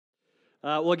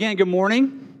Well, again, good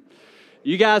morning.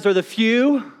 You guys are the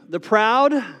few, the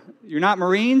proud. You're not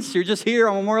Marines. You're just here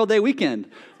on Memorial Day weekend.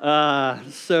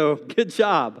 So good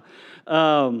job.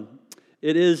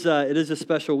 It is a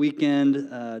special weekend.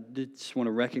 Just want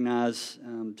to recognize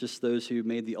just those who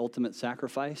made the ultimate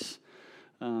sacrifice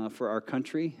for our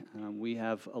country. We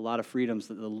have a lot of freedoms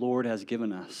that the Lord has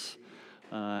given us,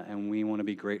 and we want to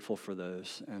be grateful for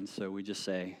those. And so we just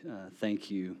say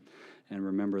thank you and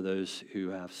remember those who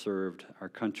have served our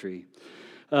country.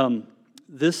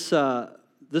 This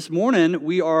morning,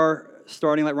 we are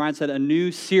starting, like Ryan said, a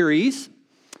new series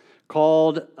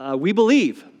called We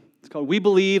Believe. It's called We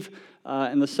Believe,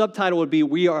 and the subtitle would be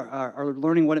We are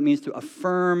learning what it means to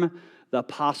affirm the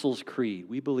Apostles' Creed.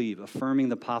 We believe, affirming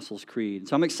the Apostles' Creed.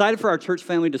 So I'm excited for our church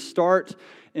family to start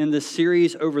in this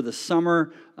series over the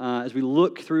summer as we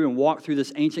look through and walk through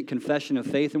this ancient confession of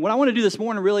faith. And what I want to do this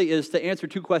morning really is to answer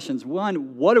two questions.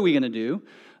 One, what are we going to do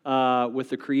with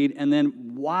the creed? And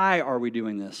then why are we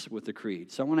doing this with the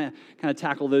creed? So I want to kind of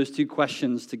tackle those two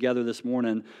questions together this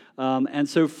morning. And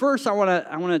so first I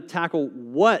want to tackle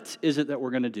what is it that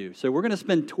we're going to do. So we're going to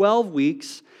spend 12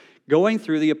 weeks going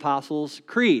through the Apostles'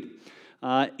 Creed.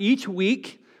 Each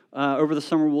week over the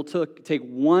summer, we'll take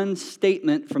one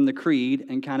statement from the creed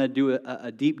and kind of do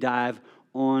a deep dive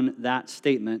on that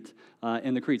statement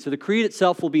in the creed. So the creed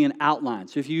itself will be an outline.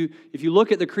 So if you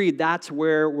look at the creed, that's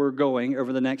where we're going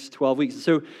over the next 12 weeks.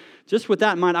 So just with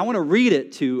that in mind, I want to read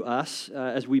it to us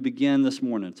as we begin this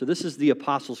morning. So this is the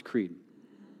Apostles' Creed.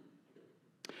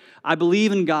 I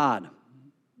believe in God,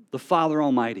 the Father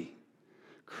Almighty,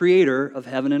 creator of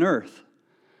heaven and earth.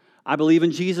 I believe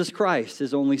in Jesus Christ,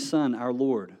 his only Son, our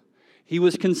Lord. He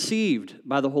was conceived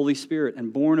by the Holy Spirit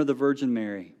and born of the Virgin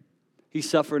Mary. He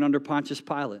suffered under Pontius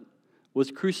Pilate,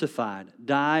 was crucified,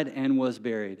 died, and was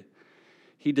buried.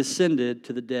 He descended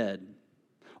to the dead.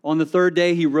 On the third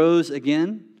day, he rose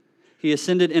again. He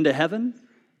ascended into heaven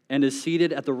and is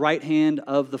seated at the right hand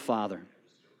of the Father.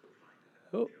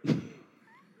 Oh.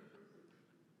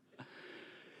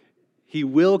 He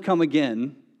will come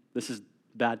again. This is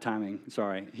bad timing,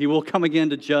 sorry. He will come again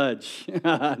to judge,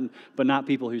 but not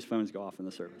people whose phones go off in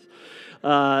the service.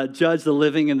 Judge the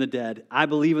living and the dead. I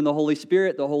believe in the Holy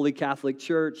Spirit, the Holy Catholic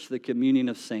Church, the communion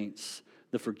of saints,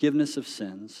 the forgiveness of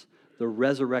sins, the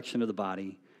resurrection of the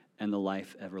body, and the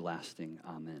life everlasting.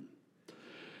 Amen.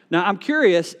 Now, I'm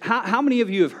curious, how many of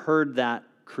you have heard that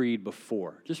creed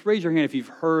before? Just raise your hand if you've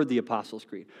heard the Apostles'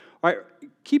 Creed. All right,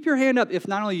 keep your hand up if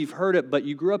not only you've heard it, but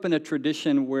you grew up in a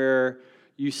tradition where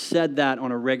you said that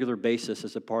on a regular basis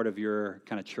as a part of your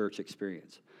kind of church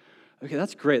experience. Okay,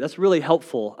 that's great. That's really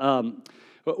helpful.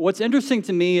 What's interesting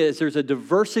to me is there's a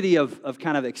diversity of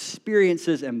kind of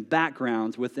experiences and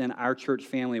backgrounds within our church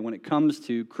family when it comes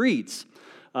to creeds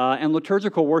and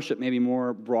liturgical worship maybe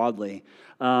more broadly.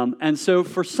 And so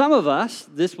for some of us,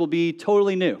 this will be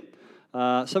totally new.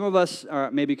 Some of us are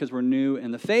maybe because we're new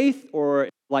in the faith, or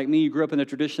like me, you grew up in a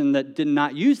tradition that did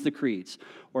not use the creeds,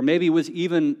 or maybe was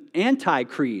even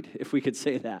anti-creed, if we could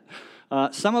say that.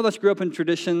 Some of us grew up in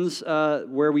traditions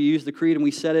where we use the creed and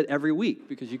we said it every week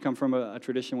because you come from a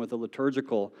tradition with a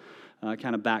liturgical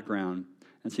kind of background.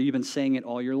 And so you've been saying it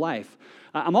all your life.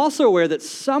 I'm also aware that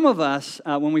some of us,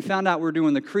 when we found out we were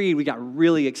doing the creed, we got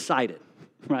really excited.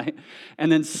 Right?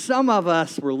 And then some of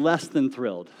us were less than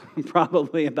thrilled,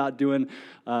 probably, about doing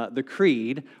the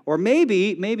creed. Or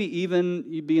maybe even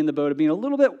you'd be in the boat of being a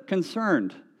little bit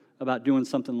concerned about doing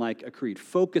something like a creed,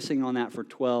 focusing on that for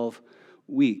 12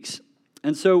 weeks.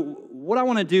 And so what I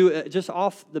want to do just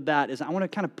off the bat is I want to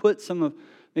kind of put some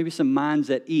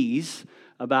minds at ease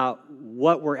about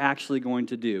what we're actually going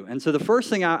to do. And so the first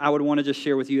thing I would want to just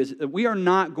share with you is that we are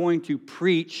not going to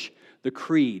preach the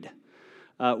creed.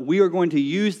 We are going to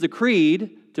use the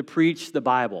creed to preach the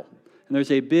Bible. And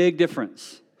there's a big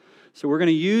difference. So we're going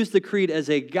to use the creed as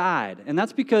a guide. And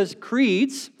that's because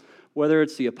creeds, whether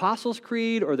it's the Apostles'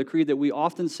 Creed or the creed that we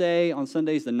often say on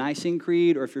Sundays, the Nicene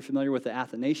Creed, or if you're familiar with the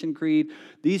Athanasian Creed,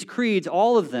 these creeds,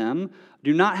 all of them,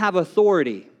 do not have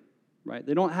authority, right?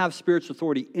 They don't have spiritual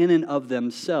authority in and of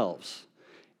themselves.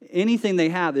 Anything they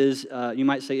have is, you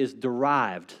might say, is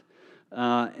derived.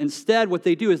 Instead, what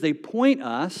they do is they point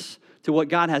us to what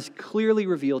God has clearly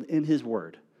revealed in His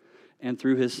Word and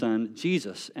through His Son,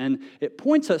 Jesus. And it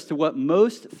points us to what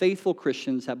most faithful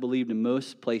Christians have believed in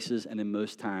most places and in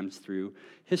most times through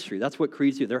history. That's what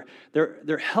creeds do.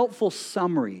 They're helpful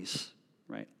summaries,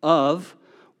 right, of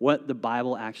what the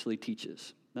Bible actually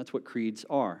teaches. That's what creeds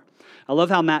are. I love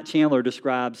how Matt Chandler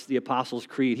describes the Apostles'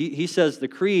 Creed. He says the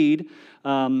creed,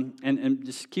 and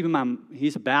just keep in mind,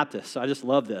 he's a Baptist, so I just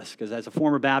love this, because as a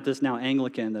former Baptist, now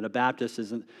Anglican, that a Baptist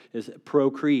is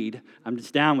pro-creed. I'm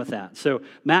just down with that. So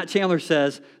Matt Chandler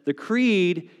says, the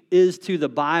creed is to the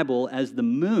Bible as the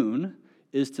moon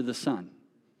is to the sun.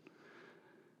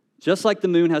 Just like the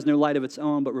moon has no light of its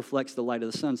own, but reflects the light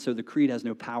of the sun, so the creed has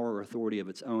no power or authority of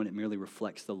its own. It merely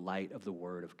reflects the light of the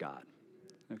Word of God.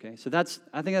 Okay, so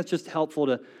I think that's just helpful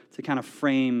to kind of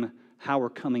frame how we're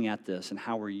coming at this and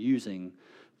how we're using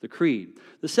the creed.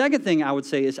 The second thing I would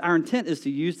say is our intent is to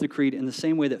use the creed in the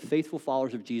same way that faithful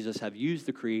followers of Jesus have used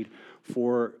the creed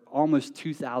for almost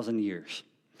 2,000 years.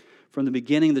 From the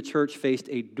beginning, the church faced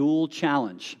a dual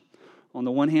challenge. On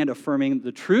the one hand, affirming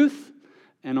the truth,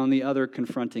 and on the other,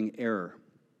 confronting error.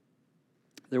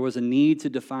 There was a need to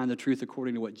define the truth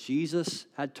according to what Jesus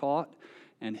had taught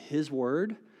and His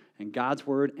Word, and God's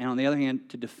Word, and on the other hand,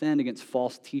 to defend against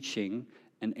false teaching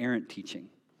and errant teaching.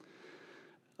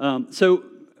 So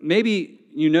maybe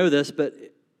you know this, but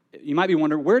you might be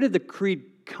wondering, where did the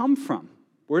creed come from?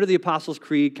 Where did the Apostles'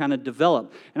 Creed kind of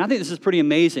develop? And I think this is pretty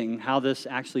amazing how this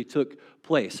actually took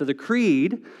place. So the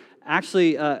creed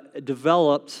actually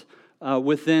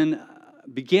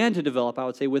began to develop, I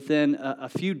would say, within a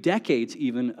few decades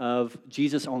even of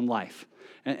Jesus' own life.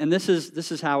 And this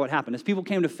is how it happened. As people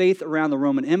came to faith around the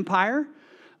Roman Empire,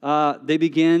 they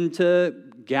began to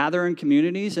gather in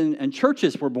communities, and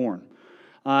churches were born.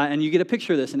 And you get a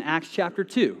picture of this in Acts chapter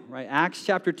 2, right? Acts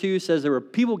chapter 2 says there were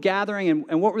people gathering,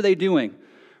 and what were they doing?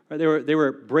 Right? They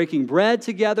were breaking bread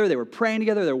together, they were praying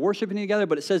together, they were worshiping together,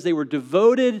 but it says they were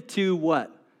devoted to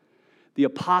what? The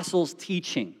apostles'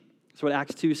 teaching. That's what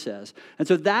Acts 2 says. And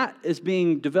so that is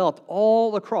being developed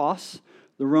all across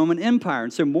the Roman Empire.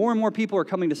 And so more and more people are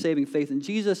coming to saving faith in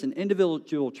Jesus in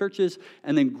individual churches,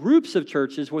 and then groups of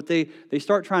churches. What they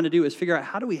start trying to do is figure out,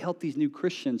 how do we help these new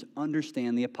Christians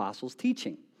understand the apostles'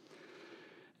 teaching?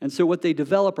 And so what they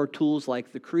develop are tools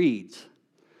like the creeds.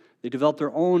 They develop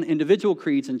their own individual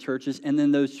creeds in churches, and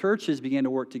then those churches began to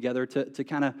work together to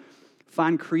kind of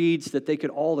find creeds that they could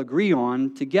all agree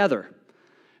on together.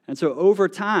 And so over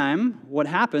time, what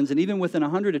happens, and even within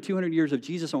 100 to 200 years of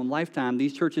Jesus' own lifetime,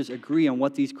 these churches agree on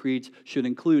what these creeds should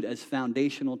include as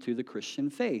foundational to the Christian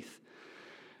faith.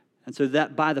 And so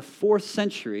that by the 4th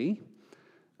century,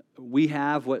 we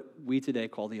have what we today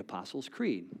call the Apostles'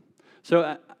 Creed.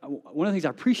 So one of the things I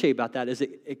appreciate about that is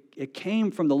it came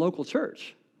from the local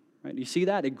church. Right? You see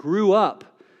that? It grew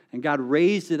up, and God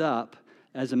raised it up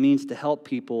as a means to help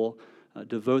people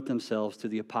devote themselves to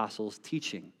the Apostles'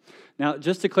 teaching. Now,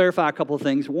 just to clarify a couple of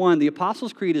things. One, the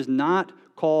Apostles' Creed is not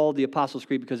called the Apostles'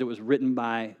 Creed because it was written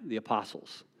by the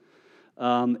apostles.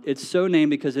 It's so named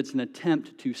because it's an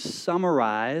attempt to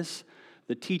summarize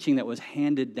the teaching that was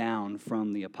handed down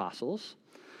from the apostles.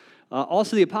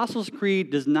 Also, the Apostles'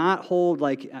 Creed does not hold,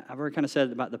 like I've already kind of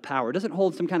said about the power, it doesn't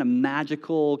hold some kind of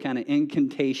magical kind of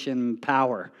incantation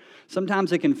power.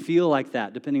 Sometimes it can feel like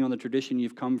that, depending on the tradition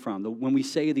you've come from. When we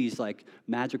say these like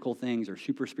magical things or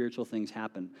super spiritual things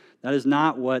happen, that is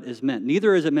not what is meant.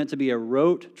 Neither is it meant to be a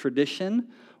rote tradition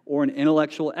or an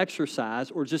intellectual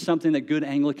exercise or just something that good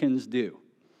Anglicans do.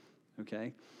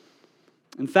 Okay?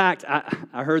 In fact,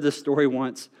 I heard this story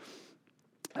once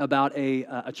about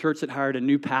a church that hired a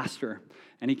new pastor.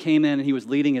 And he came in and he was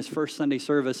leading his first Sunday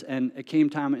service, and it came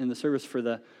time in the service for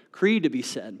the creed to be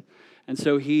said. And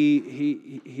so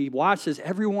he watched as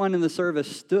everyone in the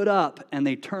service stood up and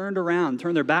they turned around,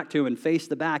 turned their back to him and faced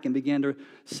the back and began to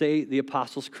say the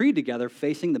Apostles' Creed together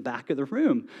facing the back of the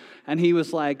room. And he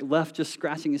was like left just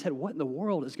scratching his head, what in the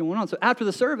world is going on? So after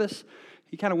the service,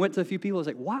 he kind of went to a few people and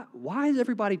was like, why is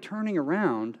everybody turning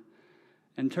around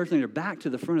and turning their back to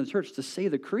the front of the church to say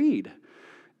the creed?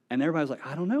 And everybody was like,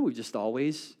 I don't know,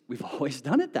 we've always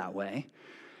done it that way.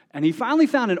 And he finally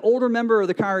found an older member of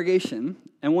the congregation,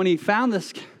 and when he found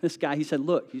this guy, he said,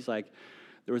 look, he's like,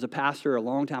 there was a pastor a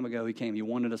long time ago, he came, he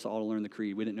wanted us all to learn the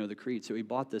creed. We didn't know the creed, so he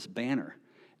bought this banner,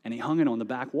 and he hung it on the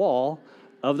back wall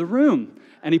of the room.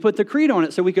 And he put the creed on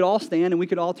it so we could all stand and we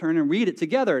could all turn and read it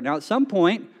together. Now, at some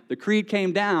point, the creed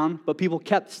came down, but people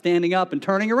kept standing up and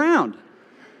turning around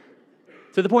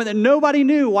to the point that nobody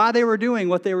knew why they were doing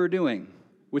what they were doing,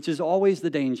 which is always the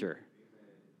danger.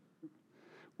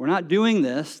 We're not doing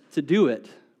this to do it.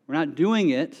 We're not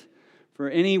doing it for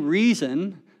any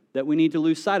reason that we need to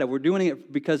lose sight of. We're doing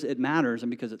it because it matters and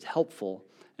because it's helpful.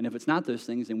 And if it's not those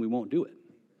things, then we won't do it.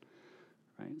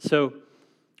 Right? So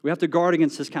we have to guard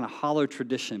against this kind of hollow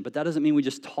tradition, but that doesn't mean we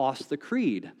just toss the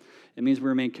creed. It means we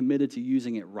remain committed to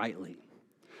using it rightly.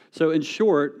 So in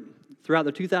short, Throughout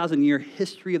the 2,000-year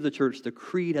history of the church, the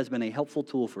creed has been a helpful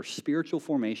tool for spiritual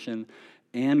formation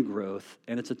and growth,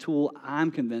 and it's a tool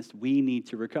I'm convinced we need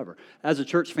to recover as a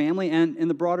church family and in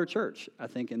the broader church, I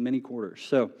think, in many quarters.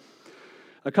 So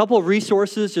a couple of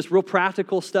resources, just real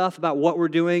practical stuff about what we're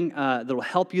doing that'll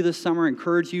help you this summer,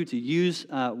 encourage you to use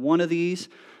one of these.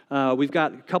 We've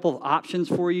got a couple of options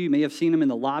for you. You may have seen them in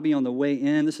the lobby on the way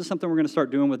in. This is something we're going to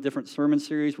start doing with different sermon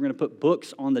series. We're going to put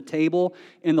books on the table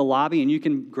in the lobby, and you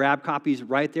can grab copies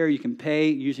right there. You can pay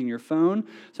using your phone.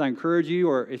 So I encourage you,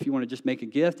 or if you want to just make a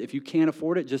gift, if you can't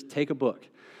afford it, just take a book.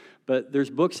 But there's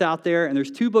books out there, and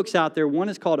there's two books out there. One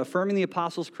is called Affirming the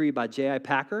Apostles' Creed by J.I.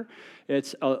 Packer.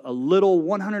 It's a little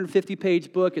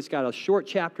 150-page book. It's got a short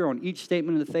chapter on each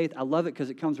statement of the faith. I love it because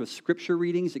it comes with scripture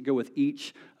readings that go with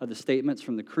each of the statements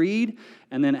from the creed,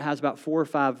 and then it has about 4 or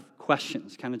 5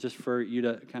 questions, kind of just for you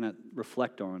to kind of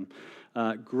reflect on.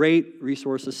 Great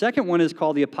resource. The second one is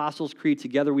called The Apostles' Creed,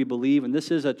 Together We Believe, and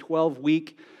this is a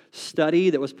 12-week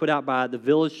study that was put out by the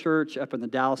Village Church up in the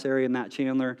Dallas area, Matt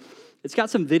Chandler. It's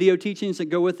got some video teachings that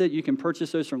go with it. You can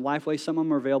purchase those from Lifeway. Some of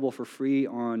them are available for free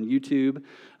on YouTube.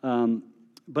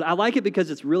 But I like it because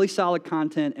it's really solid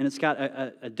content, and it's got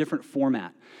a different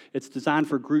format. It's designed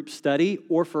for group study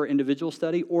or for individual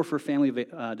study or for family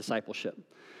discipleship.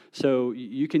 So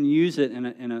you can use it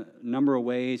in a number of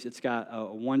ways. It's got a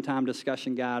one-time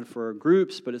discussion guide for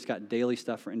groups, but it's got daily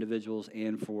stuff for individuals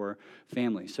and for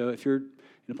families. So if you're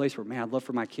in a place where, man, I'd love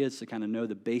for my kids to kind of know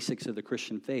the basics of the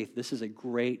Christian faith, this is a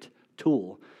great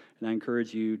tool, and I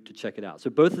encourage you to check it out. So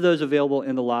both of those available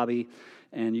in the lobby,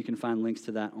 and you can find links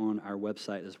to that on our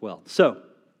website as well. So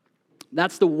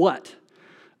that's the what.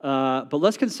 But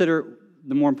let's consider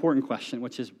the more important question,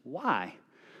 which is why?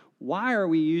 Why are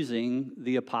we using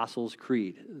the Apostles'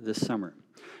 Creed this summer?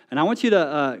 And I want you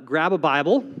to grab a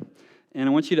Bible, and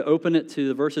I want you to open it to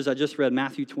the verses I just read,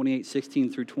 Matthew 28,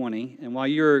 16 through 20. And while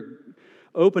you're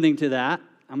opening to that,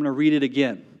 I'm going to read it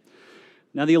again.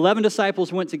 Now the 11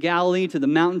 disciples went to Galilee, to the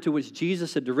mountain to which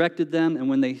Jesus had directed them, and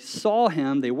when they saw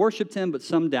him, they worshipped him, but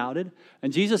some doubted.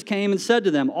 And Jesus came and said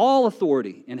to them, "All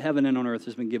authority in heaven and on earth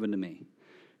has been given to me.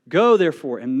 Go,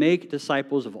 therefore, and make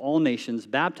disciples of all nations,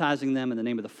 baptizing them in the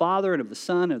name of the Father and of the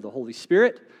Son and of the Holy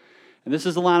Spirit." And this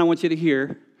is the line I want you to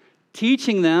hear.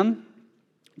 "Teaching them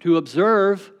to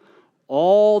observe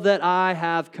all that I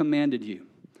have commanded you."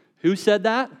 Who said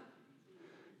that?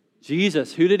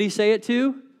 Jesus. Who did he say it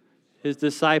to? His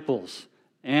disciples.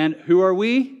 And who are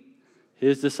we?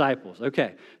 His disciples.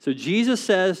 Okay, so Jesus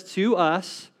says to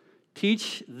us,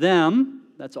 teach them,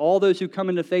 that's all those who come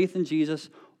into faith in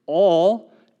Jesus,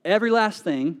 every last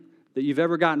thing that you've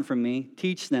ever gotten from me,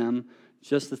 teach them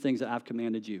just the things that I've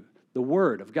commanded you. The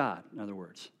Word of God, in other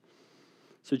words.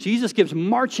 So Jesus gives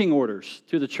marching orders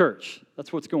to the church.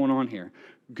 That's what's going on here.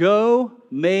 Go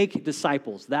make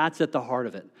disciples. That's at the heart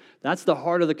of it. That's the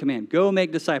heart of the command. Go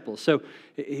make disciples. So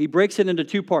he breaks it into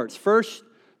 2 parts.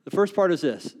 The first part is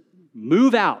this.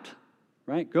 Move out,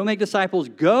 right? Go make disciples.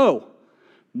 Go.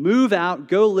 Move out.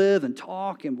 Go live and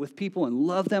talk and with people and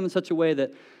love them in such a way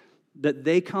that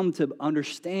they come to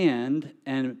understand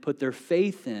and put their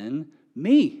faith in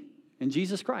me, in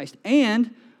Jesus Christ,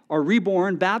 and are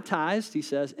reborn, baptized, he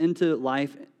says, into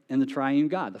life in the triune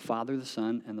God, the Father, the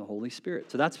Son, and the Holy Spirit.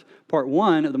 So that's part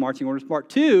 1 of the marching orders. Part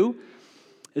 2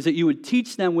 is that you would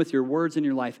teach them with your words in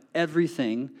your life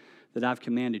everything that I've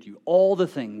commanded you, all the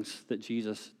things that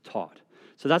Jesus taught.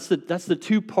 So that's the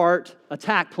 2-part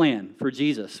attack plan for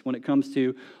Jesus when it comes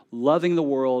to loving the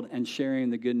world and sharing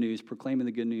the good news, proclaiming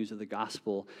the good news of the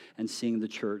gospel, and seeing the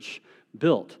church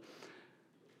built.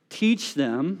 Teach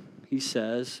them, he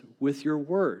says, with your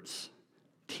words.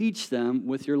 Teach them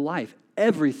with your life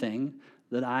everything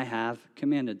that I have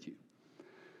commanded you.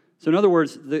 So in other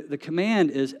words, the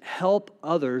command is help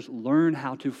others learn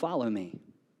how to follow me.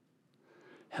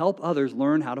 Help others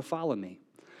learn how to follow me.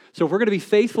 So if we're going to be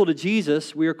faithful to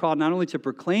Jesus, we are called not only to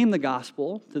proclaim the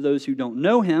gospel to those who don't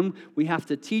know him, we have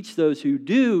to teach those who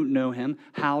do know him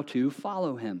how to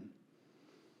follow him.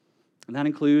 And that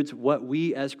includes what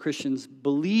we as Christians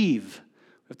believe.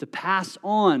 We have to pass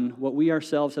on what we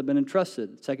ourselves have been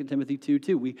entrusted. 2 Timothy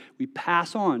 2:2. We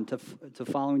pass on to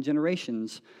following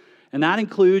generations. And that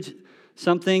includes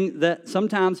something that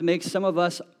sometimes makes some of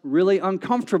us really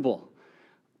uncomfortable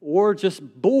or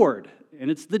just bored. And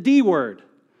it's the D word.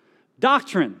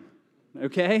 Doctrine.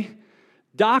 Okay?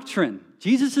 Doctrine.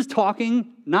 Jesus is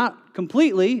talking not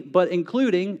completely, but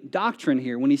including doctrine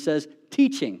here when he says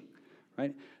teaching.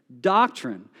 Right?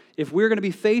 Doctrine. If we're going to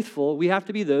be faithful, we have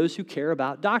to be those who care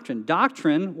about doctrine.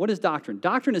 Doctrine, what is doctrine?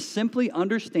 Doctrine is simply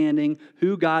understanding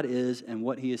who God is and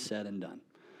what he has said and done.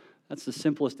 That's the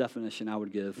simplest definition I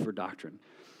would give for doctrine.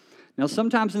 Now,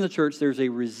 sometimes in the church, there's a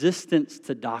resistance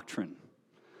to doctrine.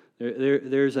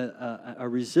 There's a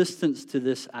resistance to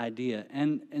this idea,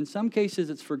 and in some cases,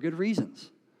 it's for good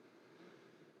reasons.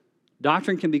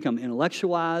 Doctrine can become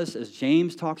intellectualized, as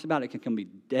James talks about. It can be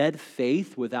dead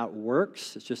faith without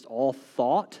works. It's just all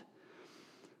thought.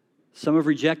 Some have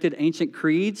rejected ancient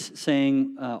creeds,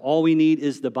 saying all we need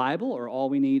is the Bible or all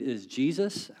we need is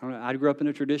Jesus. I grew up in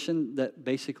a tradition that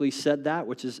basically said that,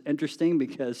 which is interesting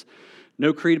because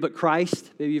no creed but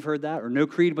Christ, maybe you've heard that, or no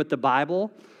creed but the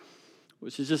Bible,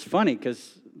 which is just funny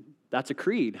because that's a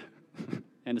creed,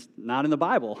 and it's not in the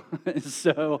Bible.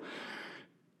 So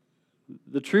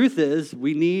the truth is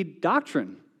we need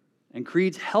doctrine. And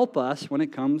creeds help us when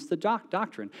it comes to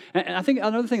doctrine. And I think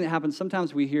another thing that happens,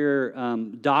 sometimes we hear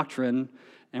doctrine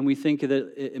and we think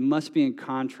that it must be in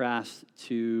contrast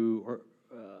to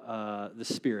the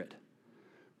Spirit,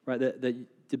 right?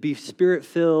 That to be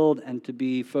Spirit-filled and to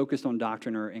be focused on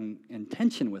doctrine are in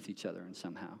tension with each other and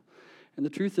somehow. And the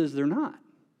truth is they're not.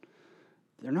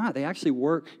 They're not. They actually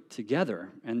work together,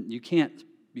 and you can't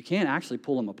actually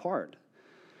pull them apart.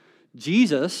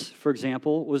 Jesus, for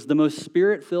example, was the most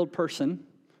Spirit-filled person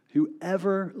who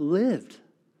ever lived.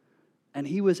 And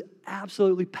he was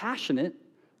absolutely passionate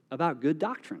about good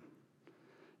doctrine.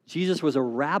 Jesus was a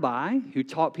rabbi who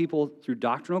taught people through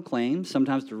doctrinal claims,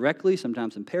 sometimes directly,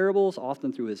 sometimes in parables,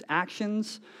 often through his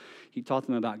actions. He taught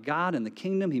them about God and the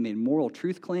kingdom. He made moral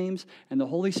truth claims. And the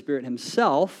Holy Spirit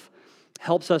himself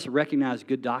helps us recognize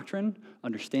good doctrine,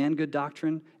 understand good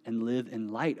doctrine, and live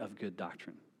in light of good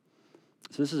doctrine.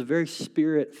 So this is a very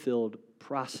Spirit-filled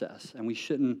process, and we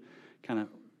shouldn't kind of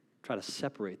try to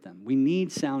separate them. We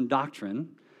need sound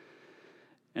doctrine,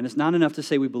 and it's not enough to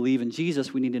say we believe in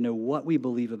Jesus. We need to know what we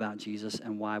believe about Jesus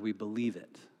and why we believe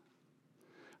it.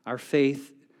 Our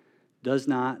faith does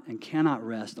not and cannot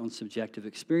rest on subjective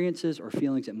experiences or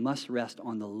feelings. It must rest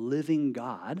on the living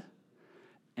God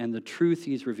and the truth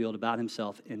he's revealed about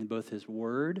himself in both his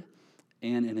word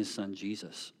and in his son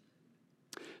Jesus.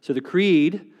 So the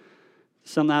creed,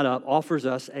 sum that up, offers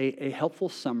us a helpful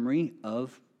summary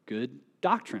of good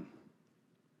doctrine.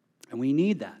 And we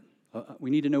need that.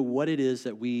 We need to know what it is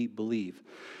that we believe.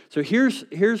 So here's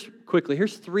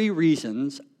 3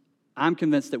 reasons I'm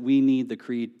convinced that we need the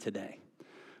creed today.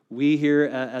 We here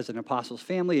as an Apostles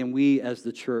family and we as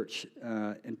the church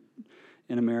in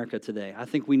America today. I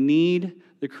think we need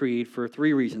the creed for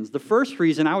 3 reasons. The first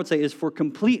reason I would say is for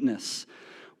completeness.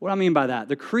 What do I mean by that?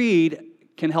 The creed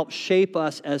can help shape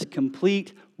us as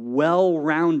complete,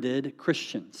 well-rounded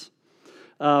Christians.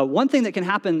 One thing that can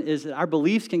happen is that our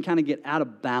beliefs can kind of get out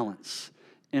of balance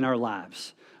in our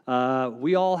lives.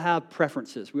 We all have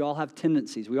preferences. We all have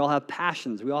tendencies. We all have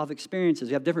passions. We all have experiences.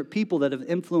 We have different people that have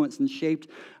influenced and shaped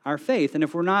our faith. And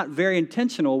if we're not very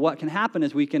intentional, what can happen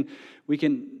is we can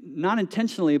not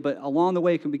intentionally, but along the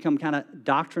way, can become kind of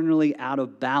doctrinally out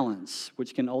of balance,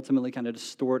 which can ultimately kind of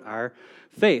distort our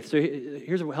faith. So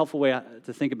here's a helpful way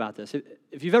to think about this.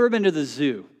 If you've ever been to the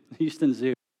zoo, Houston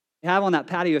Zoo, you have on that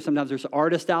patio, sometimes there's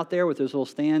artists out there with those little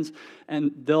stands,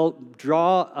 and they'll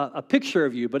draw a picture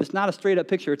of you, but it's not a straight-up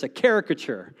picture. It's a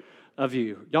caricature of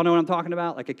you. Y'all know what I'm talking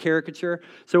about? Like a caricature?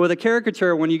 So with a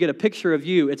caricature, when you get a picture of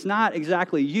you, it's not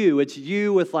exactly you. It's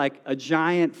you with like a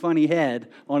giant funny head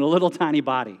on a little tiny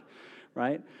body,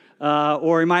 right?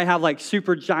 Or you might have like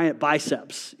super giant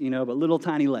biceps, but little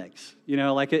tiny legs.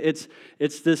 Like it's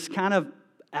this kind of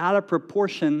out of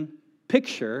proportion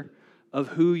picture of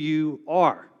who you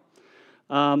are.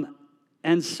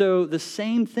 And so the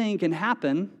same thing can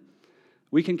happen.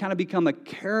 We can kind of become a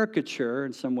caricature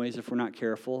in some ways if we're not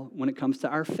careful when it comes to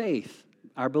our faith,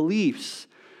 our beliefs.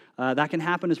 That can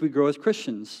happen as we grow as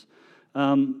Christians.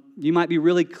 You might be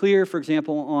really clear, for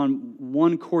example, on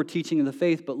one core teaching of the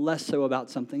faith, but less so about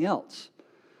something else.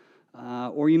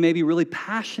 Or you may be really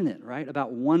passionate, right,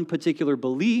 about one particular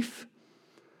belief,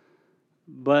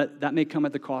 but that may come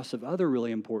at the cost of other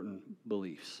really important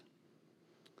beliefs.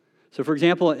 So, for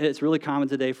example, it's really common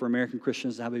today for American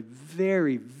Christians to have a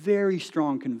very, very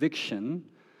strong conviction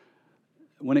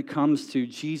when it comes to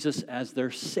Jesus as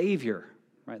their Savior,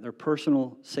 right, their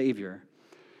personal Savior,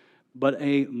 but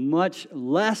a much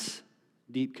less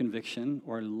deep conviction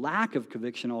or lack of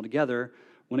conviction altogether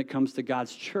when it comes to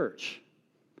God's church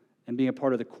and being a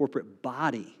part of the corporate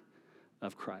body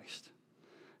of Christ.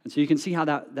 And so you can see how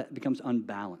that becomes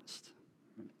unbalanced.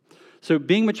 So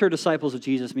being mature disciples of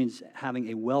Jesus means having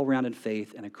a well-rounded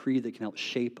faith and a creed that can help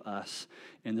shape us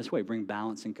in this way, bring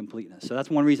balance and completeness. So that's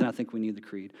one reason I think we need the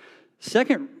creed.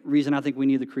 Second reason I think we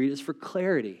need the creed is for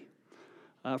clarity.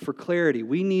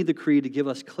 We need the creed to give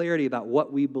us clarity about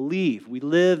what we believe. We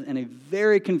live in a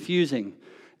very confusing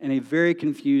and a very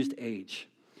confused age.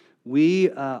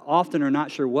 we often are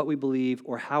not sure what we believe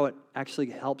or how it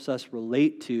actually helps us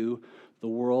relate to the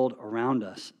world around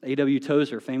us. A.W.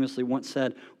 Tozer famously once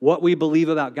said, "What we believe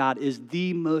about God is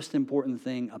the most important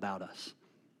thing about us."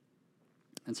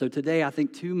 And so today, I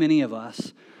think too many of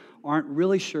us aren't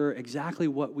really sure exactly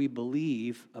what we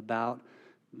believe about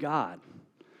God.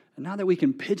 And not that we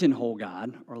can pigeonhole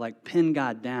God or like pin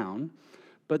God down,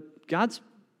 but God's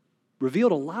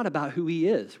revealed a lot about who he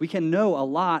is. We can know a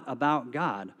lot about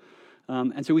God.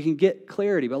 And so we can get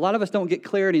clarity. But a lot of us don't get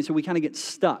clarity, so we kind of get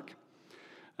stuck.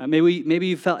 Maybe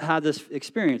you had this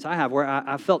experience. I have, where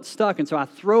I felt stuck, and so I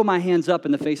throw my hands up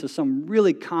in the face of some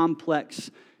really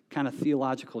complex kind of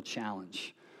theological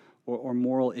challenge or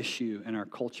moral issue in our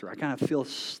culture. I kind of feel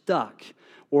stuck.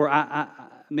 Or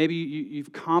maybe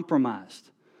you've compromised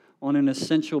on an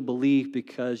essential belief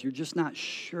because you're just not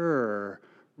sure,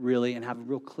 really, and have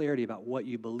real clarity about what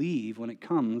you believe when it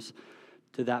comes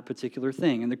to that particular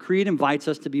thing. And the Creed invites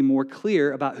us to be more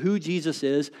clear about who Jesus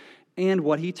is and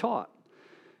what he taught.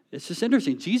 It's just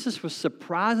interesting. Jesus was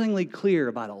surprisingly clear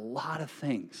about a lot of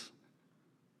things.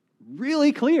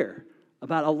 Really clear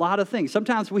about a lot of things.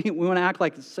 Sometimes we want to act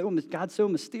like God's so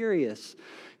mysterious.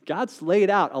 God's laid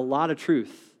out a lot of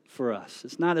truth for us.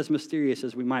 It's not as mysterious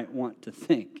as we might want to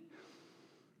think.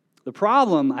 The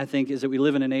problem, I think, is that we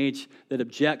live in an age that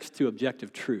objects to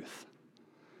objective truth.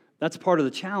 That's part of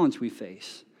the challenge we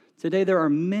face. Today, there are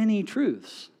many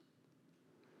truths.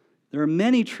 There are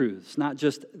many truths, not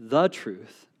just the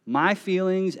truth. My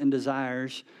feelings and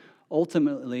desires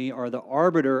ultimately are the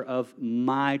arbiter of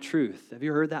my truth. Have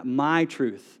you heard that? My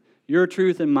truth. Your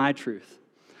truth and my truth.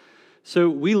 So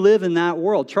we live in that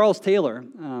world. Charles Taylor,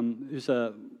 who's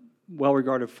a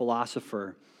well-regarded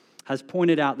philosopher, has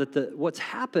pointed out that what's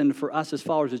happened for us as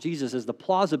followers of Jesus is the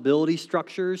plausibility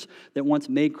structures that once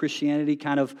made Christianity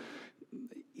kind of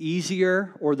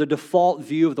easier, or the default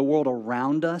view of the world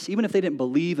around us. Even if they didn't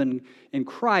believe in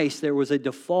Christ, there was a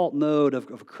default mode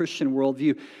of a Christian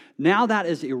worldview. Now that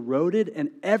is eroded, and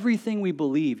everything we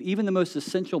believe, even the most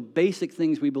essential basic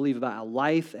things we believe about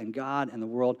life and God and the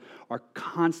world, are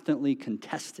constantly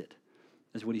contested,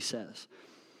 is what he says.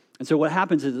 And so what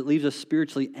happens is it leaves us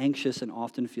spiritually anxious and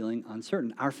often feeling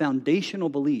uncertain. Our foundational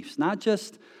beliefs, not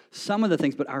just some of the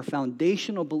things, but our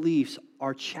foundational beliefs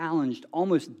are challenged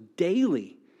almost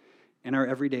daily in our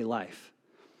everyday life.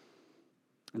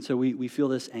 And so we feel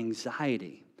this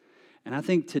anxiety. And I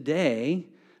think today,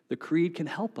 the Creed can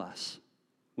help us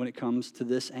when it comes to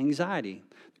this anxiety.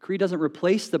 The Creed doesn't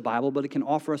replace the Bible, but it can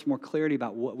offer us more clarity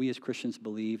about what we as Christians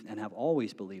believe and have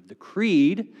always believed. The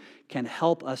Creed can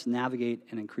help us navigate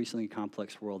an increasingly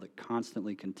complex world that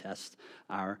constantly contests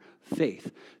our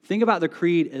faith. Think about the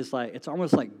Creed as it's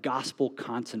almost like gospel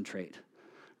concentrate,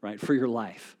 right, for your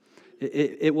life.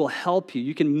 It will help you.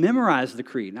 You can memorize the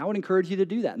Creed, and I would encourage you to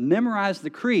do that. Memorize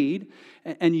the Creed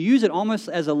and use it almost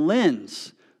as a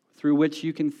lens through which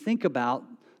you can think about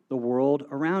the world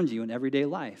around you in everyday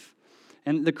life.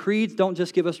 And the creeds don't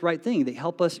just give us right thing. They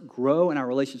help us grow in our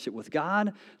relationship with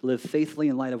God, live faithfully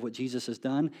in light of what Jesus has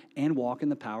done, and walk in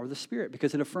the power of the Spirit,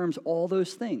 because it affirms all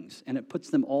those things, and it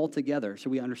puts them all together so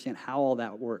we understand how all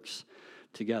that works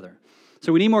together.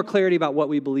 So we need more clarity about what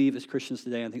we believe as Christians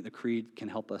today. I think the Creed can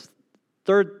help us.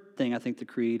 Third thing why I think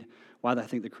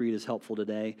the Creed is helpful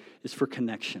today, is for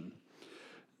connection.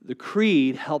 The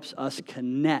Creed helps us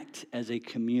connect as a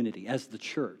community, as the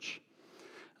church.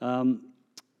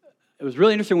 It was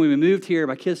really interesting when we moved here.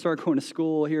 My kids started going to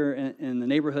school here in the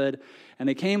neighborhood, and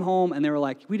they came home, and they were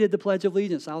like, we did the Pledge of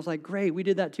Allegiance. I was like, great, we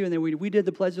did that too. And then we did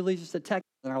the Pledge of Allegiance to Texas.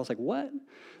 And I was like, what?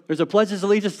 There's a Pledge of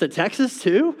Allegiance to Texas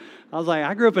too? I was like,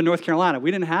 I grew up in North Carolina.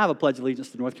 We didn't have a Pledge of Allegiance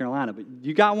to North Carolina, but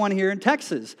you got one here in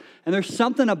Texas. And there's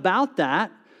something about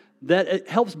that it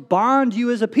helps bond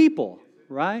you as a people,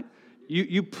 right?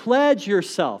 You pledge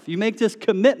yourself. You make this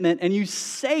commitment, and you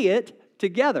say it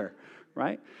together,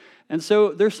 right? And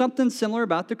so there's something similar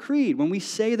about the Creed. When we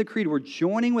say the Creed, we're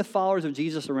joining with followers of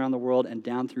Jesus around the world and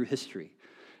down through history.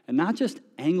 And not just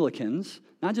Anglicans,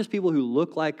 not just people who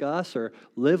look like us or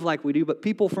live like we do, but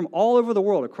people from all over the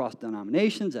world, across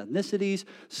denominations, ethnicities,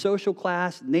 social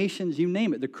class, nations, you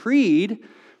name it. The Creed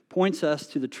points us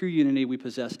to the true unity we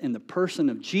possess in the person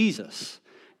of Jesus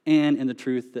and in the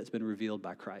truth that's been revealed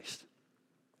by Christ.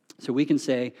 So we can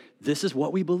say, this is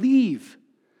what we believe.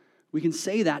 We can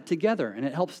say that together, and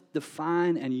it helps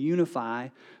define and unify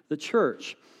the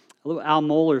church. Al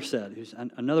Mohler said, who's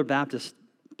another Baptist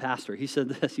pastor, he said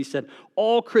this, he said,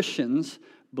 all Christians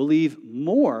believe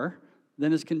more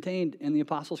than is contained in the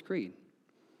Apostles' Creed,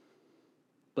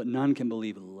 but none can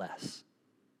believe less.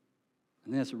 I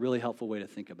think that's a really helpful way to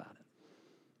think about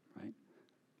it, right?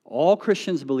 All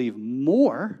Christians believe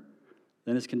more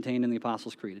than is contained in the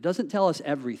Apostles' Creed. It doesn't tell us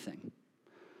everything,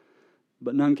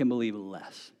 but none can believe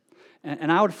less.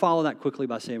 And I would follow that quickly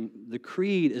by saying the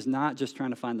creed is not just trying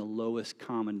to find the lowest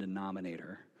common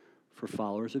denominator for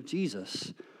followers of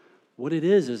Jesus. What it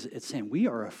is it's saying we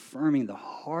are affirming the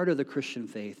heart of the Christian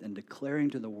faith and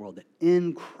declaring to the world that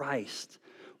in Christ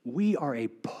we are a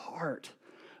part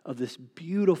of this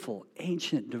beautiful,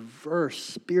 ancient, diverse,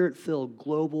 spirit-filled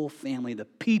global family, the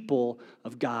people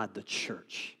of God, the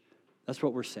church. That's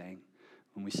what we're saying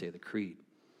when we say the creed.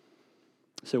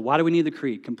 So why do we need the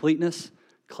creed? Completeness,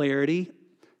 clarity,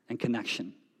 and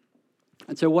connection.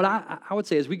 And so what I would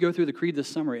say as we go through the creed this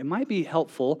summer, it might be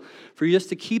helpful for you just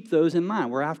to keep those in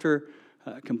mind. We're after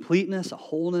completeness, a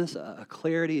wholeness, a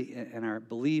clarity in our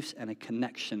beliefs, and a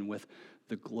connection with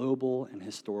the global and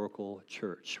historical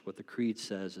church. What the creed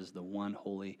says is the one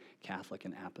holy Catholic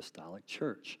and apostolic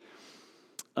church.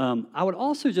 I would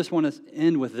also just want to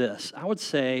end with this. I would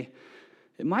say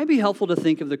it might be helpful to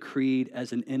think of the creed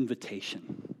as an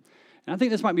invitation. And I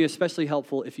think this might be especially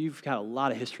helpful if you've got a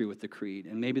lot of history with the creed,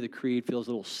 and maybe the creed feels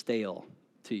a little stale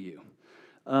to you.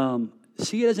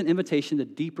 See it as an invitation to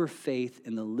deeper faith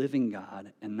in the living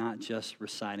God and not just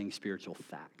reciting spiritual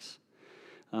facts.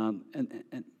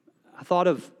 And I thought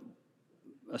of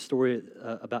a story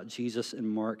about Jesus in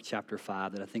Mark chapter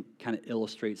 5 that I think kind of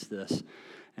illustrates this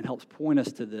and helps point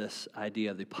us to this idea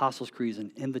of the Apostles' Creed as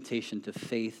an invitation to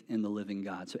faith in the living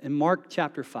God. So in Mark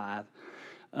chapter 5,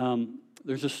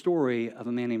 there's a story of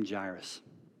a man named Jairus.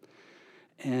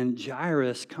 And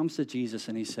Jairus comes to Jesus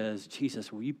and he says,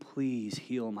 Jesus, will you please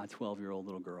heal my 12-year-old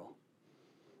little girl?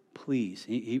 Please.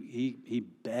 He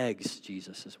begs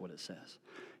Jesus is what it says.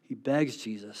 He begs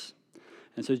Jesus.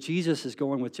 And so Jesus is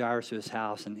going with Jairus to his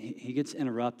house, and he gets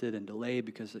interrupted and delayed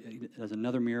because he does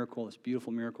another miracle, this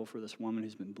beautiful miracle for this woman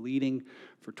who's been bleeding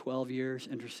for 12 years,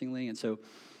 interestingly. And so,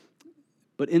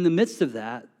 but in the midst of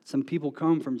that, some people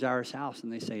come from Jairus' house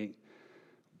and they say,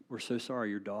 we're so sorry,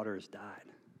 your daughter has died.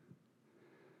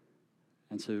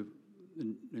 And so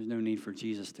there's no need for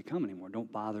Jesus to come anymore.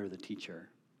 Don't bother the teacher.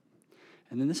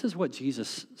 And then this is what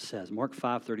Jesus says, Mark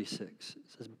 5:36. It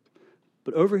says,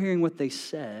 but overhearing what they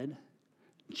said,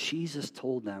 Jesus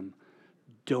told them,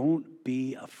 don't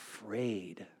be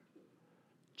afraid,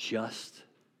 just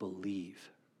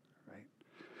believe. Right?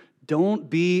 Don't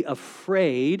be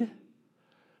afraid,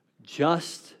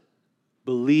 just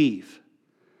believe.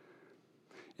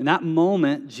 In that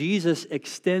moment, Jesus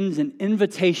extends an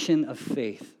invitation of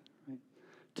faith, right,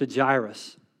 to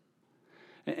Jairus.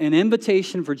 An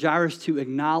invitation for Jairus to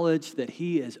acknowledge that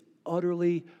he is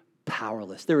utterly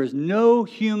powerless. There is no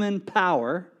human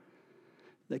power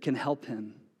that can help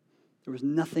him. There was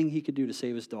nothing he could do to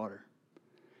save his daughter.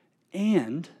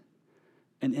 And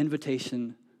an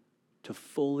invitation to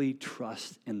fully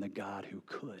trust in the God who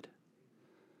could,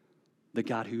 the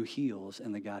God who heals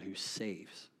and the God who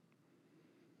saves.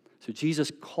 So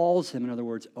Jesus calls him, in other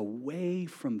words, away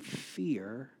from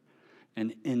fear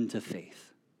and into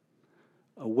faith.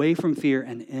 Away from fear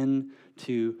and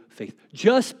into faith.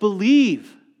 Just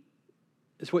believe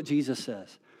is what Jesus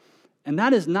says. And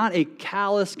that is not a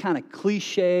callous kind of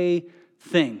cliche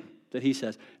thing that he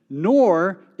says,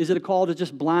 nor is it a call to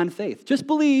just blind faith. Just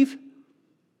believe.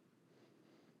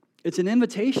 It's an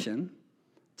invitation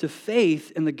to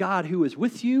faith in the God who is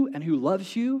with you and who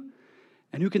loves you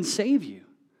and who can save you.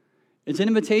 It's an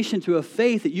invitation to a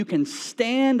faith that you can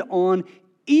stand on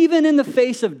even in the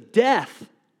face of death,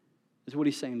 is what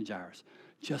he's saying to Jairus.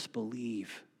 Just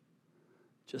believe.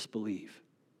 Just believe.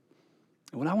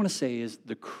 And what I want to say is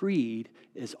the creed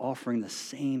is offering the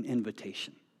same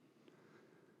invitation.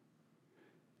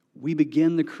 We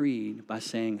begin the creed by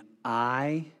saying,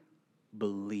 I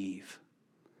believe.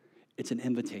 It's an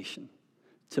invitation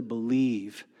to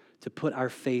believe, to put our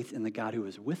faith in the God who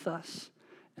is with us,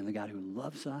 and the God who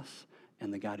loves us,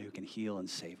 and the God who can heal and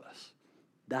save us.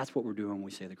 That's what we're doing when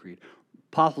we say the creed.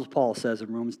 Apostle Paul says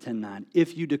in Romans 10:9,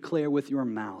 if you declare with your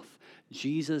mouth,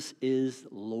 Jesus is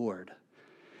Lord,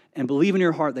 and believe in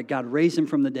your heart that God raised him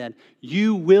from the dead,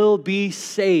 you will be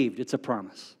saved. It's a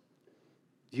promise.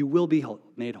 You will be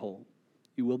made whole.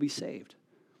 You will be saved.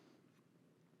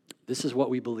 This is what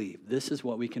we believe. This is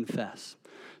what we confess.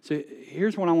 So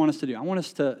here's what I want us to do. I want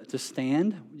us to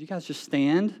stand. You guys just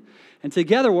stand. And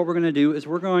together what we're going to do is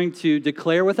we're going to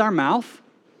declare with our mouth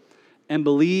and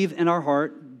believe in our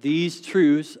heart these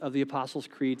truths of the Apostles'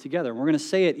 Creed together. And we're going to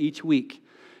say it each week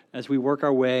as we work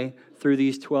our way through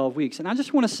these 12 weeks. And I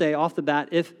just want to say off the bat,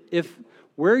 if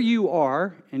where you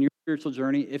are in your spiritual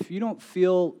journey, if you don't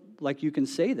feel like you can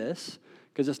say this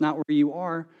because it's not where you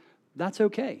are, that's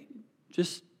okay.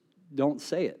 Just don't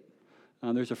say it.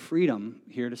 There's a freedom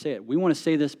here to say it. We want to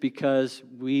say this because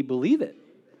we believe it.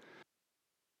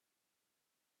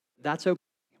 That's okay.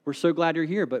 We're so glad you're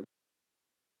here, but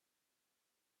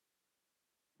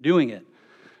doing it.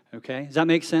 Okay? Does that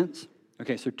make sense?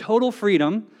 Okay, so total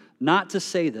freedom not to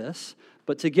say this,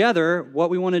 but together what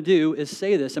we want to do is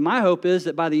say this. And my hope is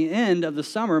that by the end of the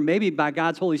summer, maybe by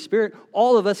God's Holy Spirit,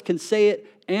 all of us can say it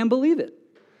and believe it.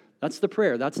 That's the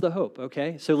prayer. That's the hope,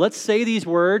 okay? So let's say these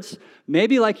words,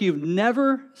 maybe like you've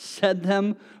never said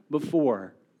them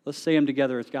before. Let's say them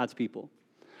together as God's people.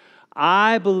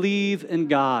 I believe in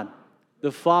God,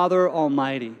 the Father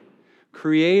Almighty,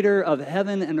 creator of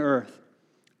heaven and earth.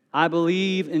 I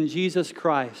believe in Jesus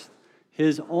Christ,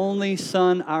 his only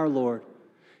Son, our Lord.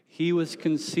 He was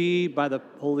conceived by the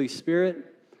Holy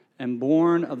Spirit and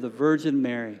born of the Virgin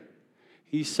Mary.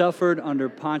 He suffered under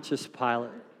Pontius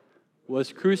Pilate,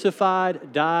 was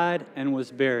crucified, died, and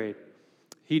was buried.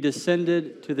 He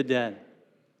descended to the dead.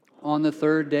 On the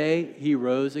third day, he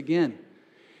rose again.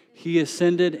 He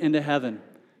ascended into heaven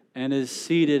and is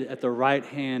seated at the right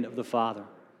hand of the Father.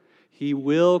 He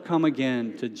will come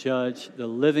again to judge the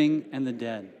living and the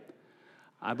dead.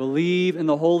 I believe in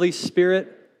the Holy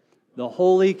Spirit, the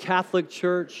Holy Catholic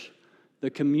Church, the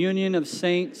communion of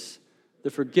saints, the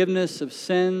forgiveness of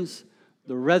sins,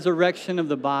 the resurrection of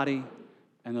the body,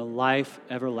 and the life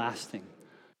everlasting.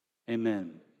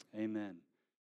 Amen. Amen.